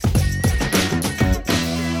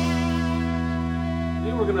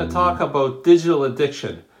we're going to talk about digital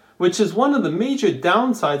addiction, which is one of the major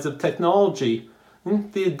downsides of technology,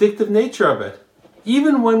 the addictive nature of it.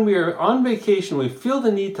 Even when we are on vacation, we feel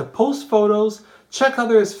the need to post photos, check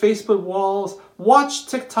others' Facebook walls, watch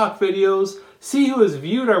TikTok videos, see who has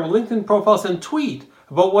viewed our LinkedIn profiles, and tweet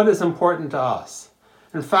about what is important to us.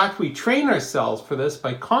 In fact, we train ourselves for this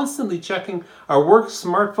by constantly checking our work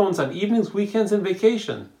smartphones on evenings, weekends, and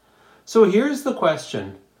vacation. So here's the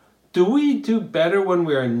question. Do we do better when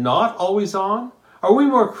we are not always on? Are we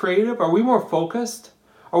more creative? Are we more focused?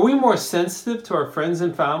 Are we more sensitive to our friends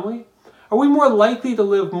and family? Are we more likely to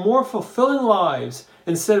live more fulfilling lives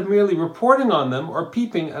instead of merely reporting on them or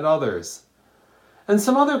peeping at others? And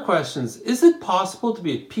some other questions. Is it possible to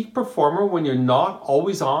be a peak performer when you're not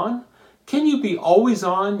always on? Can you be always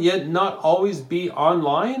on yet not always be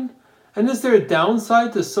online? And is there a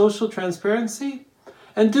downside to social transparency?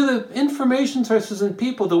 And do the information sources and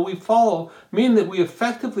people that we follow mean that we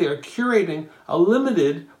effectively are curating a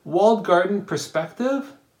limited walled garden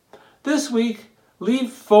perspective? This week, leave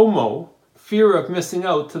FOMO, fear of missing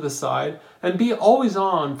out, to the side and be always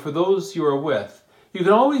on for those you are with. You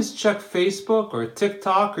can always check Facebook or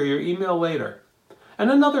TikTok or your email later.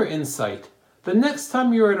 And another insight, the next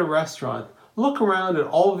time you're at a restaurant, look around at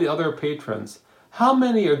all of the other patrons. How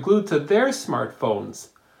many are glued to their smartphones?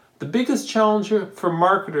 The biggest challenge for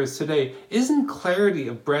marketers today isn't clarity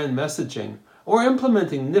of brand messaging or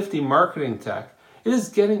implementing nifty marketing tech. It is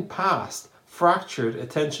getting past fractured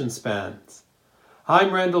attention spans.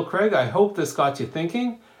 I'm Randall Craig. I hope this got you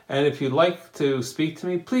thinking. And if you'd like to speak to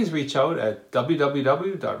me, please reach out at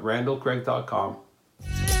www.randallcraig.com.